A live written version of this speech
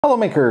Hello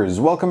makers,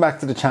 welcome back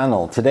to the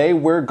channel. Today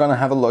we're gonna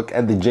have a look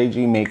at the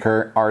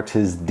JGMaker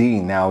Artis D.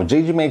 Now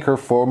JGMaker,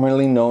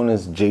 formerly known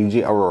as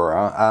JG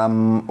Aurora,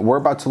 we're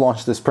about to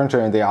launch this printer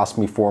and they asked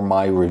me for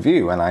my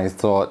review and I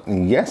thought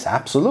yes,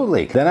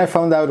 absolutely. Then I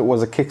found out it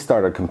was a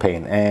Kickstarter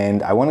campaign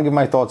and I want to give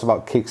my thoughts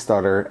about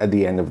Kickstarter at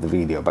the end of the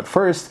video. But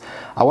first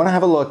I want to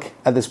have a look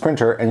at this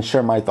printer and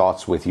share my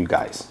thoughts with you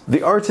guys.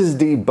 The Artis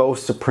D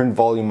boasts a print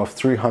volume of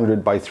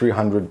 300 by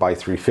 300 by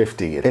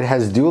 350. It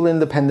has dual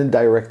independent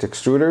direct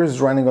extruders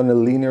running on a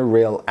linear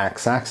rail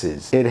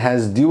x-axis. It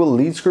has dual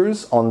lead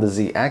screws on the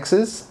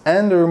z-axis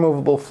and a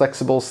removable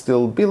flexible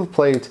steel build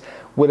plate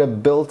with a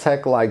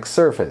Buildtech-like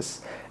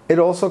surface. It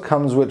also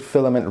comes with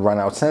filament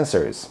runout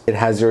sensors. It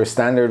has your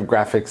standard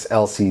graphics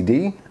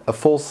LCD, a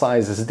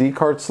full-size SD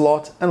card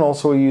slot, and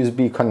also a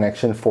USB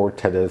connection for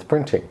tethered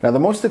printing. Now the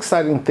most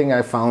exciting thing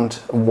I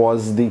found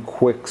was the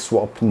quick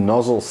swap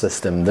nozzle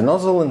system. The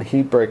nozzle and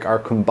heat break are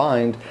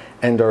combined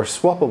and are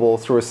swappable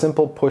through a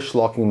simple push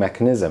locking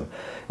mechanism.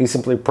 You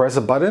simply press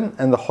a button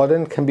and the hot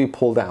end can be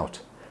pulled out.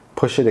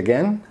 Push it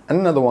again and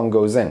another one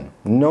goes in.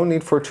 No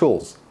need for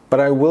tools. But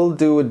I will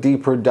do a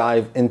deeper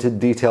dive into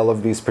detail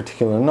of these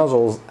particular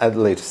nozzles at a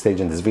later stage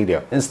in this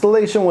video.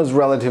 Installation was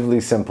relatively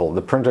simple.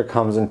 The printer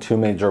comes in two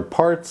major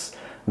parts,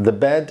 the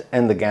bed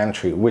and the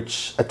gantry,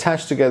 which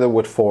attach together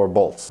with 4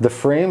 bolts. The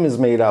frame is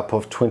made up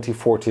of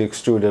 2040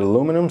 extruded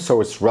aluminum, so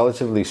it's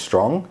relatively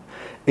strong.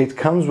 It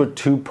comes with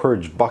 2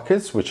 purge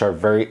buckets, which are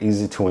very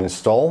easy to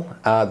install.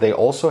 They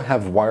also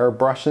have wire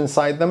brush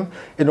inside them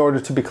in order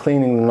to be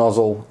cleaning the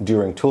nozzle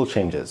during tool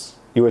changes.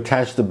 You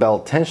attach the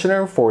belt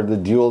tensioner for the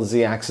dual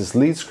Z-axis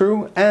lead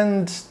screw,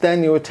 and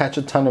then you attach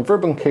a ton of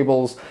ribbon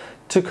cables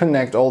to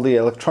connect all the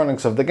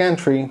electronics of the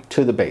gantry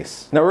to the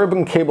base. Now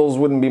ribbon cables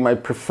wouldn't be my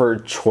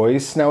preferred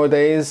choice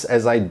nowadays,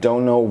 as I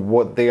don't know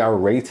what they are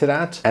rated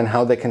at and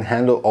how they can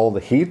handle all the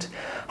heat.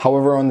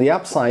 However, on the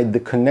upside, the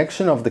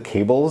connection of the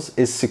cables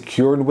is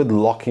secured with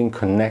locking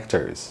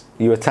connectors.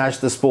 You attach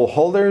the spool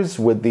holders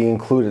with the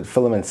included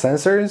filament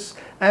sensors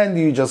and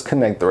you just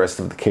connect the rest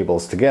of the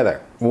cables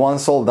together.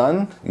 Once all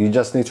done, you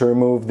just need to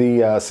remove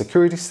the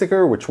security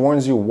sticker, which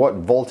warns you what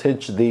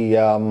voltage the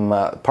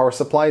power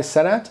supply is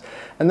set at,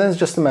 and then it's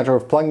just a matter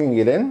of plugging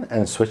it in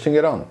and switching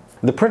it on.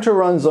 The printer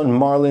runs on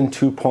Marlin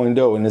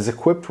 2.0 and is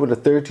equipped with a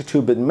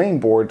 32-bit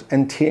mainboard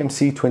and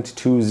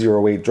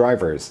TMC2208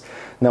 drivers.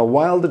 Now,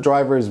 while the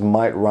drivers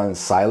might run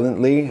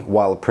silently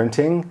while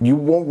printing, you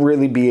won't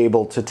really be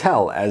able to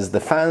tell, as the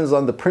fans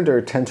on the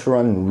printer tend to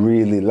run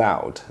really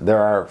loud.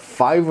 There are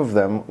 5 of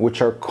them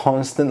which are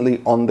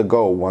constantly on the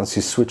go once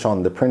you switch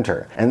on the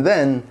printer, and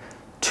then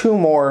 2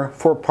 more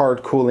for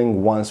part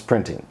cooling once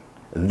printing.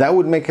 That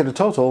would make it a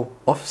total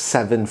of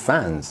 7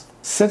 fans.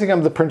 Setting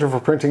up the printer for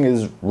printing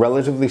is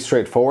relatively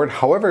straightforward,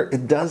 however,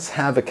 it does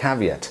have a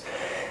caveat.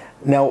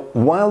 Now,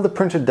 while the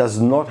printer does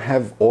not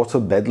have auto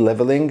bed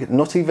leveling,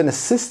 not even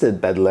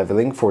assisted bed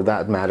leveling for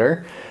that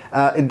matter,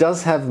 it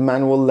does have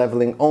manual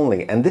leveling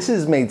only, and this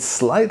is made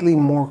slightly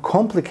more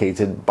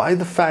complicated by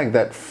the fact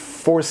that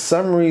for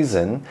some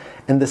reason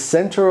in the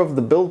center of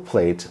the build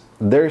plate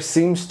there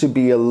seems to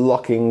be a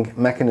locking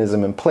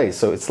mechanism in place.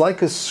 So it's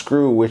like a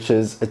screw which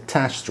is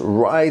attached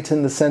right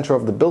in the center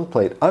of the build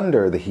plate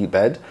under the heat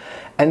bed,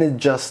 and it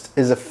just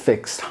is a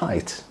fixed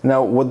height.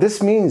 Now what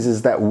this means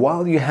is that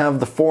while you have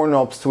the 4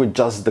 knobs to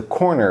adjust the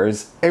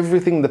corners,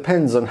 everything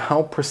depends on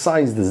how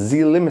precise the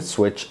Z limit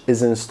switch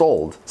is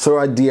installed.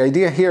 So the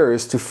idea here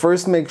is to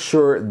first make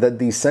sure that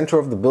the center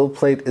of the build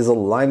plate is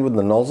aligned with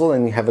the nozzle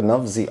and you have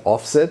enough Z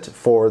offset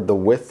for the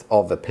width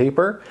of the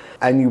paper,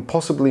 and you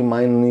possibly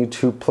might need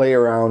to play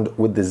around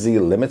with the Z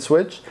limit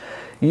switch.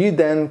 You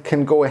then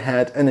can go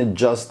ahead and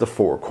adjust the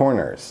 4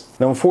 corners.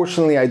 Now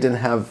unfortunately I didn't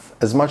have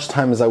as much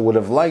time as I would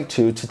have liked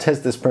to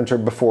test this printer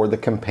before the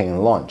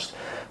campaign launched,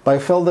 but I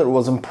felt that it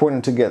was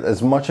important to get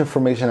as much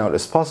information out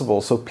as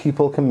possible so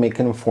people can make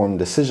an informed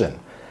decision.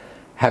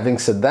 Having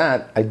said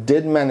that, I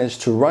did manage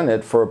to run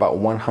it for about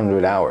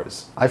 100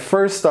 hours. I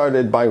first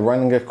started by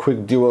running a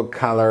quick dual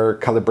color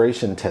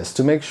calibration test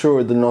to make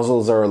sure the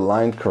nozzles are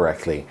aligned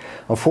correctly.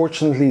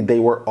 Unfortunately, they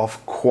were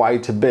off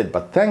quite a bit,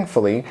 but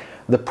thankfully,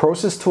 the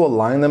process to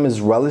align them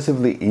is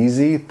relatively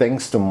easy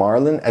thanks to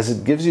Marlin, as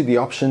it gives you the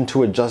option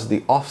to adjust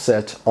the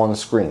offset on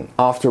screen.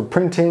 After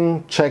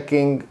printing,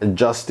 checking,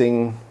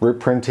 adjusting,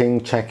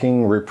 reprinting,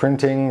 checking,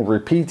 reprinting,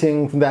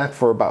 repeating that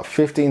for about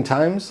 15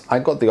 times, I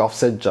got the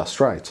offset just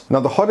right.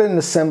 Now the hot end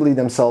assembly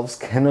themselves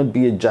cannot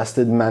be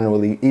adjusted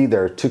manually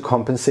either to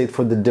compensate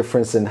for the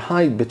difference in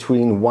height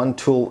between one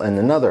tool and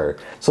another,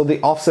 so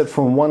the offset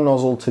from one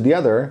nozzle to the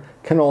other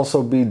can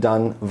also be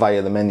done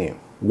via the menu.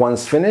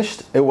 Once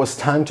finished, it was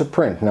time to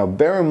print. Now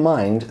bear in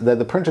mind that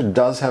the printer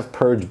does have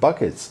purge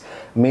buckets,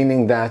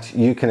 meaning that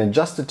you can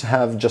adjust it to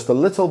have just a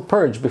little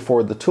purge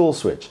before the tool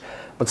switch.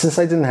 But since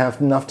I didn't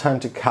have enough time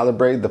to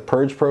calibrate the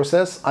purge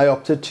process, I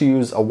opted to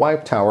use a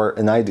wipe tower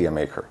in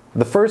IDEX.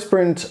 The first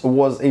print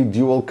was a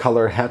dual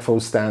color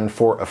headphone stand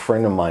for a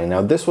friend of mine.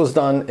 Now this was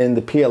done in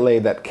the PLA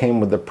that came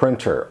with the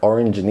printer,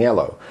 orange and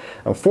yellow.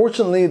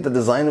 Unfortunately, the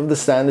design of the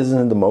stand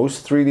isn't the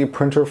most 3D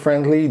printer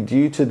friendly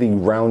due to the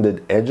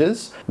rounded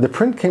edges. The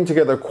print came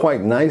together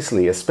quite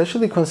nicely,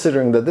 especially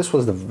considering that this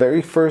was the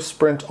very first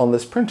print on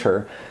this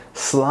printer,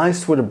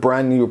 sliced with a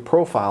brand new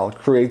profile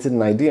created in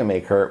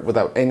IDEX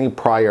without any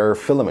prior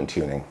filament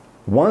tuning.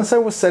 Once I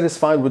was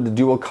satisfied with the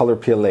dual color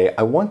PLA,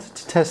 I wanted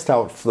to test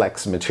out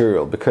flex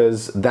material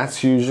because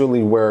that's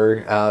usually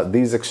where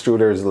these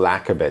extruders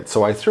lack a bit.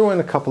 So I threw in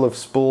a couple of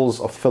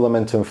spools of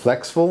filament and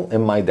flexful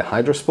in my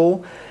dihydro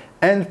spool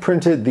and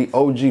printed the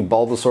OG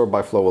Bulbasaur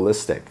by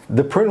Flowalistic.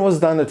 The print was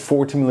done at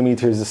 40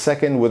 millimeters a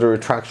second with a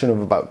retraction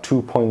of about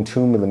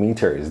 2.2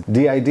 millimeters.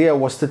 The idea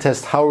was to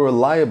test how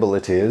reliable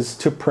it is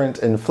to print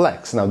in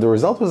flex. Now the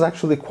result was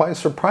actually quite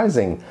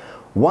surprising.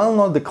 While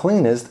not the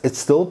cleanest, it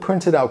still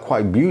printed out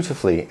quite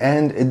beautifully,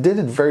 and it did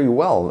it very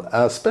well,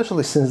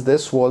 especially since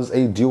this was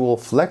a dual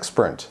flex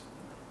print.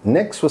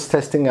 Next was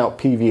testing out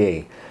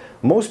PVA.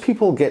 Most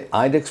people get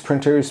IDEX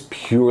printers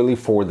purely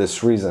for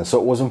this reason,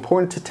 so it was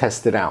important to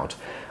test it out.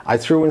 I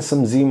threw in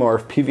some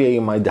Z-Morph PVA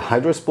in my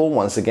dihydro spool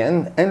once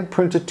again and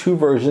printed two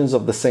versions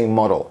of the same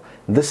model,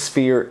 the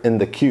sphere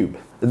and the cube.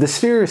 The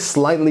sphere is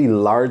slightly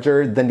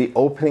larger than the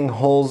opening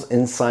holes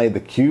inside the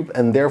cube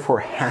and therefore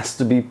has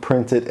to be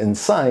printed in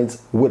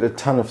sides with a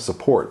ton of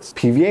supports.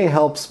 PVA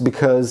helps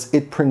because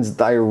it prints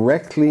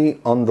directly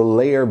on the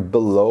layer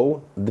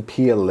below the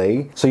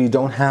PLA, so you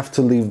don't have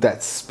to leave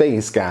that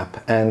space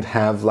gap and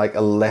have like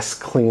a less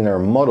cleaner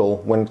model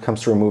when it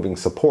comes to removing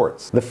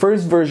supports. The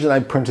first version I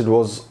printed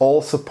was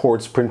all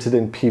supports printed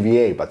in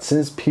PVA, but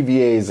since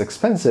PVA is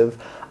expensive,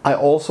 I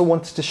also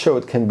wanted to show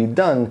it can be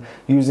done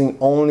using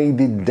only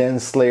the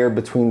dense layer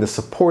between the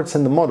supports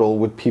and the model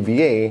with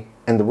PVA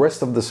and the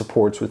rest of the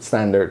supports with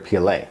standard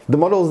PLA. The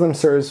models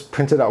themselves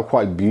printed out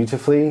quite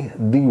beautifully.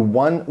 The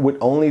one with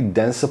only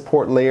dense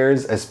support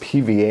layers as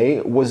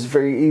PVA was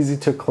very easy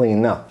to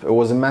clean up. It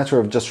was a matter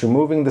of just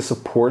removing the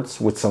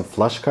supports with some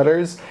flush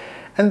cutters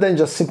and then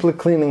just simply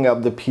cleaning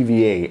up the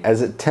PVA,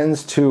 as it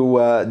tends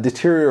to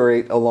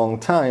deteriorate a long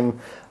time,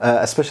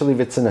 especially if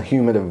it's in a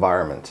humid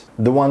environment.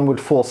 The one with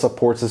full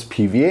supports as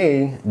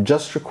PVA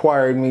just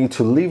required me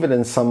to leave it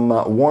in some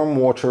warm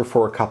water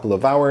for a couple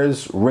of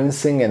hours,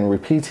 rinsing and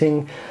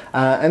repeating,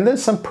 and then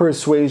some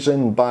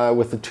persuasion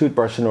with a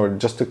toothbrush in order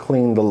just to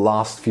clean the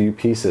last few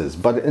pieces.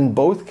 But in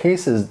both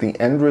cases, the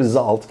end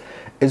result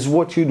is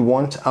what you'd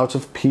want out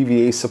of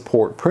PVA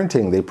support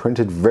printing. They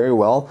printed very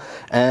well,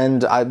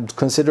 and I'd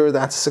consider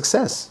that a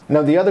success.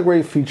 Now, the other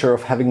great feature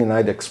of having an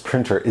IDEX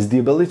printer is the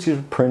ability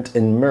to print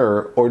in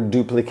mirror or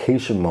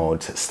duplication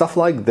mode. Stuff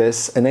like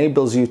this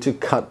enables you to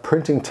cut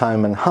printing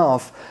time in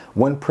half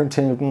when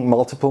printing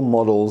multiple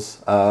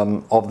models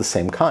of the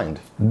same kind.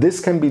 This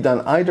can be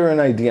done either in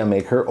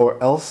IDEX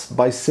or else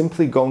by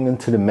simply going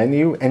into the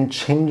menu and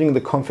changing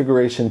the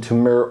configuration to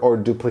mirror or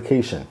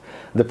duplication.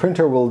 The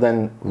printer will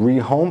then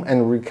rehome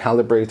and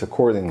recalibrate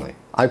accordingly.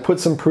 I put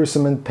some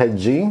Prusament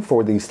PETG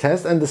for these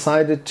tests and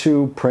decided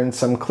to print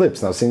some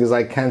clips. Now, seeing as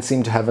I can't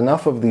seem to have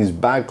enough of these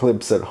bag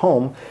clips at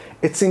home,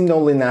 it seemed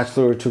only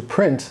natural to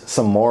print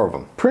some more of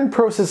them. Print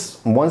process,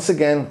 once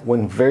again,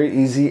 went very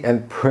easy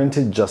and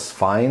printed just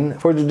fine.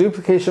 For the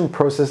duplication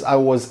process, I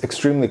was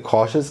extremely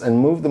cautious and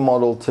moved the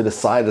model to the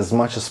side as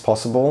much as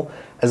possible,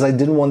 as I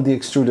didn't want the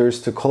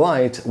extruders to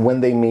collide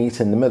when they meet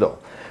in the middle.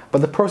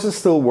 But the process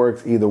still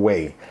worked either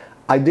way.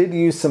 I did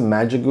use some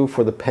Magic Glue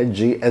for the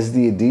PETG, as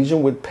the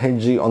adhesion with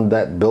PETG on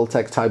that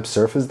Build-Tech type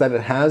surface that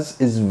it has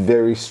is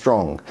very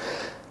strong.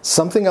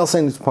 Something else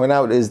I need to point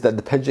out is that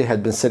the PETG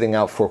had been sitting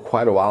out for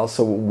quite a while,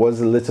 so it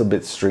was a little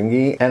bit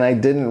stringy, and I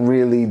didn't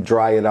really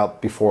dry it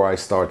up before I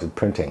started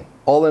printing.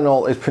 All in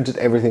all, it printed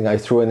everything I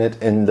threw in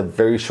it in the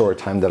very short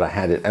time that I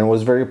had it, and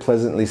was very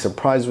pleasantly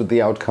surprised with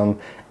the outcome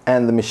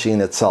and the machine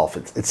itself.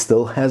 It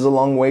still has a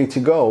long way to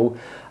go,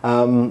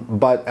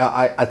 but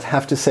I'd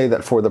have to say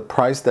that for the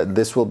price that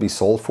this will be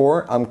sold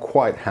for, I'm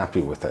quite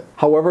happy with it.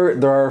 However,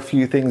 there are a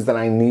few things that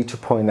I need to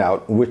point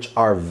out which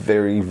are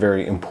very,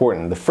 very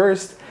important. The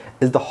first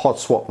is the hot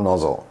swap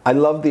nozzle. I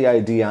love the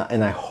idea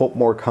and I hope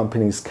more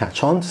companies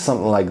catch on to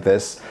something like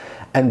this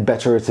and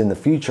better it in the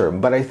future,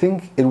 but I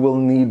think it will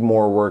need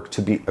more work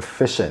to be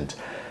efficient.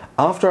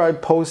 After I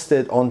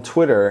posted on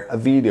Twitter a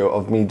video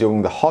of me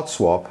doing the hot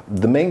swap,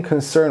 the main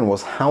concern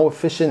was how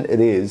efficient it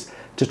is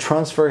to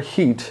transfer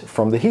heat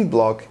from the heat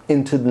block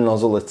into the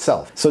nozzle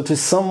itself. So to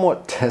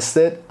somewhat test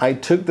it, I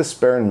took the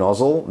spare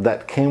nozzle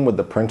that came with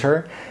the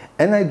printer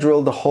and I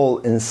drilled a hole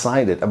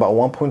inside it about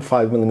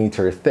 1.5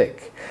 millimeter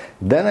thick.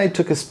 Then I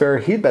took a spare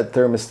heatbed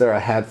thermistor I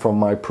had from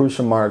my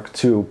Prusa Mark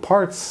II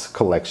parts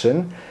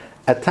collection,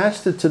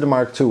 attached it to the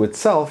Mark II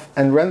itself,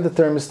 and ran the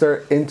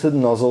thermistor into the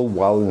nozzle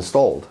while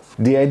installed.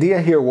 The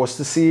idea here was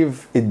to see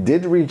if it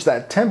did reach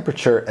that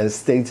temperature as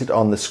stated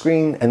on the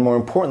screen, and more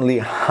importantly,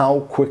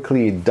 how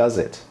quickly it does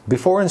it.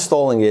 Before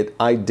installing it,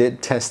 I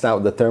did test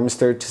out the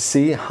thermistor to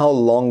see how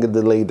long a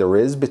delay there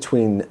is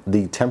between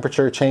the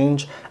temperature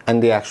change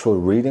and the actual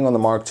reading on the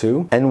Mark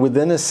II. And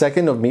within a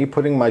second of me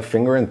putting my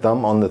finger and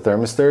thumb on the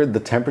thermistor, the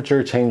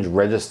temperature change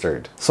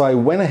registered. So I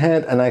went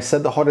ahead and I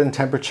set the hot end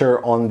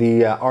temperature on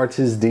the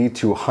Artis D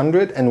to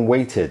 100 and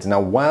waited. Now,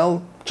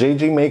 while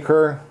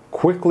JGMaker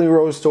quickly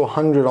rose to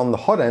 100 on the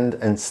hot end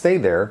and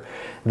stayed there,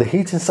 the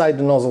heat inside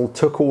the nozzle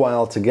took a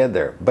while to get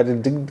there, but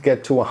it did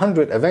get to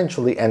 100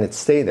 eventually and it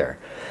stayed there.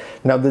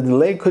 Now, the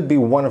delay could be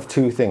one of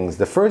two things.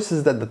 The first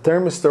is that the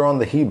thermistor on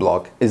the heat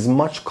block is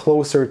much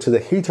closer to the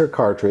heater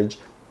cartridge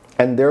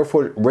and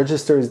therefore it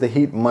registers the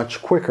heat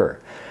much quicker.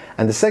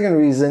 And the second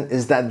reason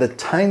is that the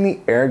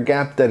tiny air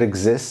gap that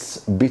exists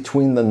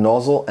between the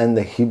nozzle and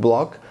the heat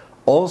block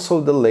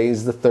also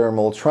delays the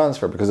thermal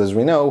transfer, because as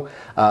we know,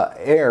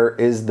 air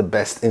is the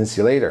best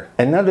insulator.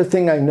 Another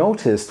thing I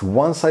noticed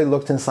once I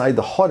looked inside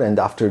the hot end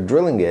after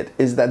drilling it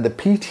is that the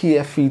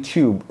PTFE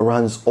tube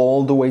runs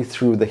all the way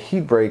through the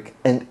heat break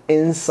and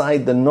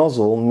inside the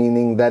nozzle,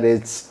 meaning that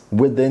it's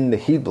within the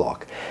heat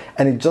block.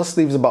 And it just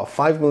leaves about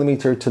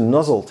 5mm to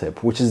nozzle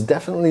tip, which is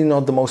definitely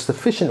not the most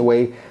efficient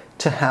way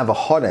to have a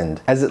hot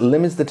end, as it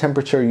limits the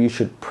temperature you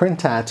should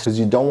print at, because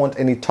you don't want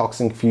any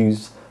toxic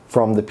fumes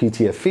from the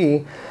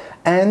PTFE.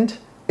 And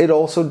it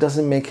also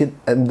doesn't make it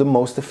the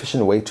most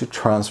efficient way to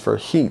transfer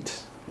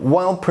heat.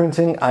 While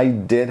printing, I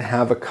did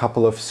have a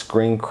couple of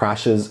screen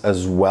crashes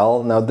as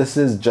well. Now, this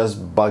is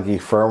just buggy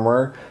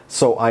firmware,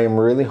 so I am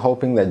really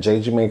hoping that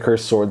JGMaker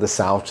sort this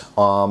out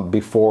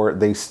before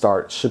they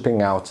start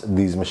shipping out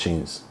these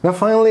machines. Now,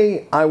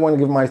 finally, I want to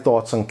give my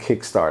thoughts on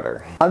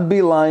Kickstarter. I'd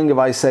be lying if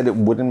I said it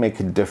wouldn't make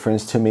a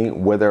difference to me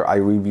whether I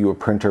review a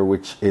printer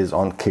which is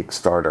on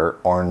Kickstarter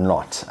or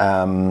not.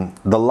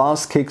 The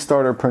last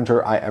Kickstarter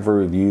printer I ever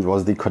reviewed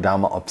was the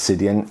Kodama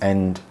Obsidian,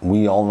 and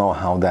we all know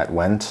how that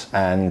went,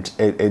 and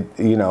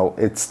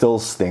it still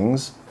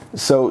stings.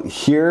 So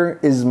here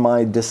is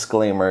my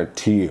disclaimer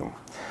to you.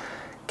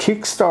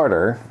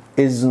 Kickstarter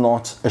is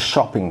not a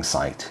shopping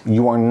site.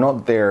 You are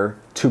not there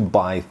to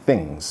buy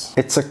things.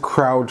 It's a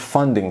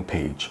crowdfunding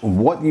page.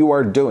 What you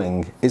are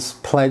doing is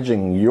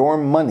pledging your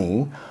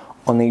money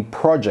on a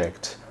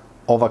project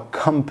of a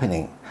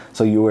company.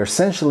 So you are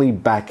essentially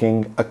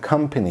backing a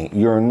company.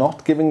 You're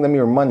not giving them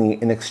your money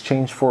in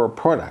exchange for a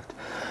product.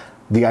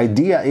 The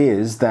idea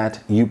is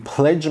that you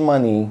pledge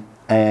money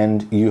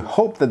and you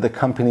hope that the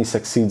company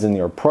succeeds in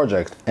your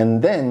project,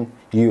 and then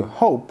you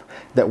hope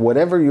that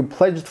whatever you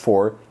pledged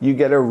for, you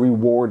get a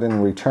reward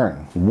in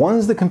return.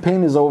 Once the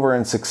campaign is over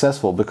and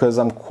successful, because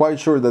I'm quite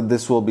sure that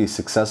this will be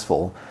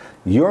successful,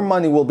 your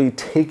money will be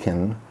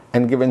taken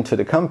and given to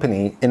the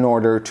company in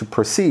order to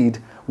proceed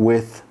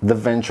with the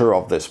venture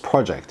of this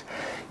project.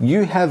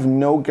 You have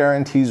no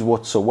guarantees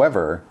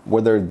whatsoever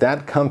whether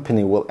that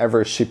company will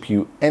ever ship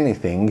you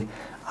anything,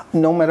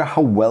 no matter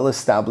how well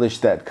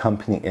established that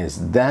company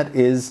is. That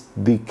is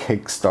the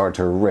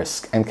Kickstarter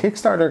risk, and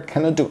Kickstarter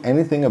cannot do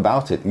anything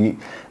about it.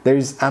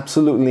 There's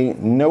absolutely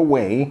no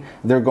way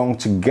they're going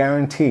to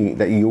guarantee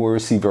that you will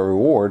receive a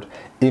reward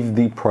if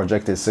the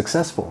project is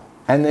successful.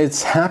 And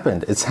it's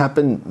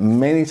happened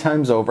many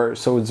times over,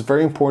 so it's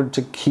very important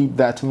to keep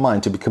that in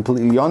mind. To be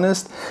completely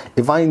honest,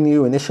 if I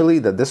knew initially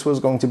that this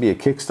was going to be a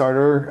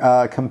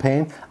Kickstarter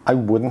campaign, I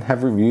wouldn't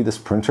have reviewed this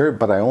printer,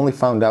 but I only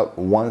found out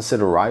once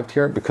it arrived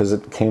here because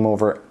it came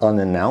over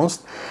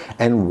unannounced.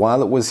 And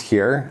while it was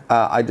here,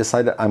 I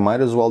decided I might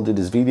as well do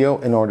this video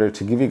in order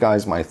to give you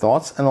guys my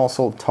thoughts and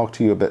also talk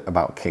to you a bit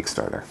about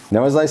Kickstarter.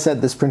 Now, as I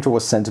said, this printer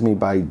was sent to me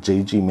by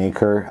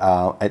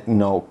JGMaker at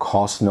no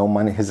cost, no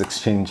money has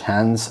exchanged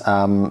hands.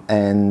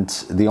 And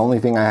the only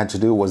thing I had to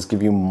do was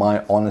give you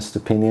my honest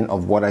opinion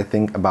of what I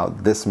think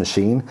about this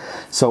machine.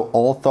 So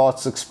all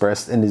thoughts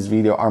expressed in this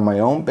video are my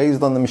own,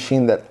 based on the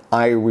machine that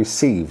I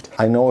received.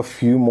 I know a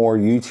few more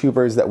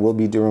YouTubers that will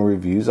be doing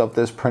reviews of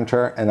this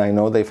printer, and I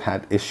know they've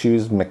had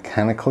issues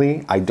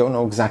mechanically. I don't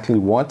know exactly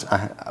what.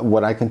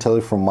 What I can tell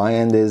you from my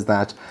end is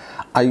that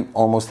I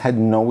almost had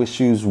no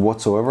issues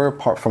whatsoever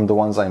apart from the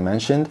ones I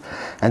mentioned.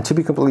 And to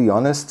be completely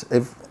honest,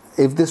 if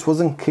this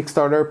wasn't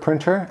Kickstarter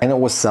printer and it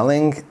was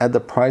selling at the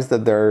price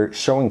that they're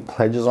showing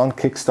pledges on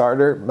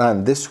Kickstarter,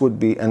 man, this would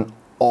be an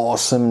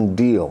awesome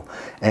deal,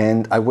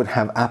 and I would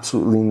have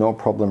absolutely no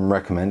problem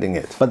recommending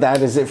it. But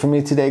that is it for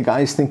me today,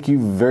 guys. Thank you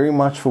very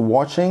much for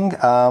watching.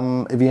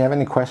 If you have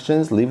any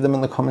questions, leave them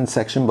in the comment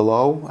section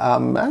below.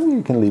 And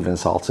you can leave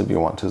insults if you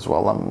want as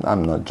well.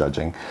 I'm not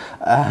judging.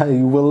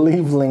 You will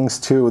leave links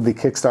to the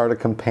Kickstarter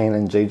campaign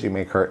and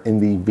JGMaker in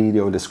the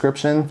video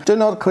description. Do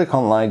not click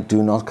on like,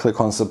 do not click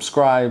on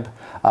subscribe,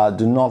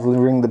 do not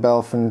ring the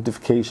bell for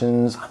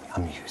notifications.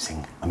 I'm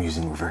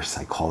using reverse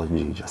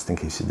psychology just in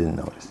case you didn't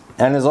notice.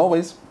 And as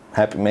always,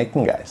 happy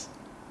making, guys.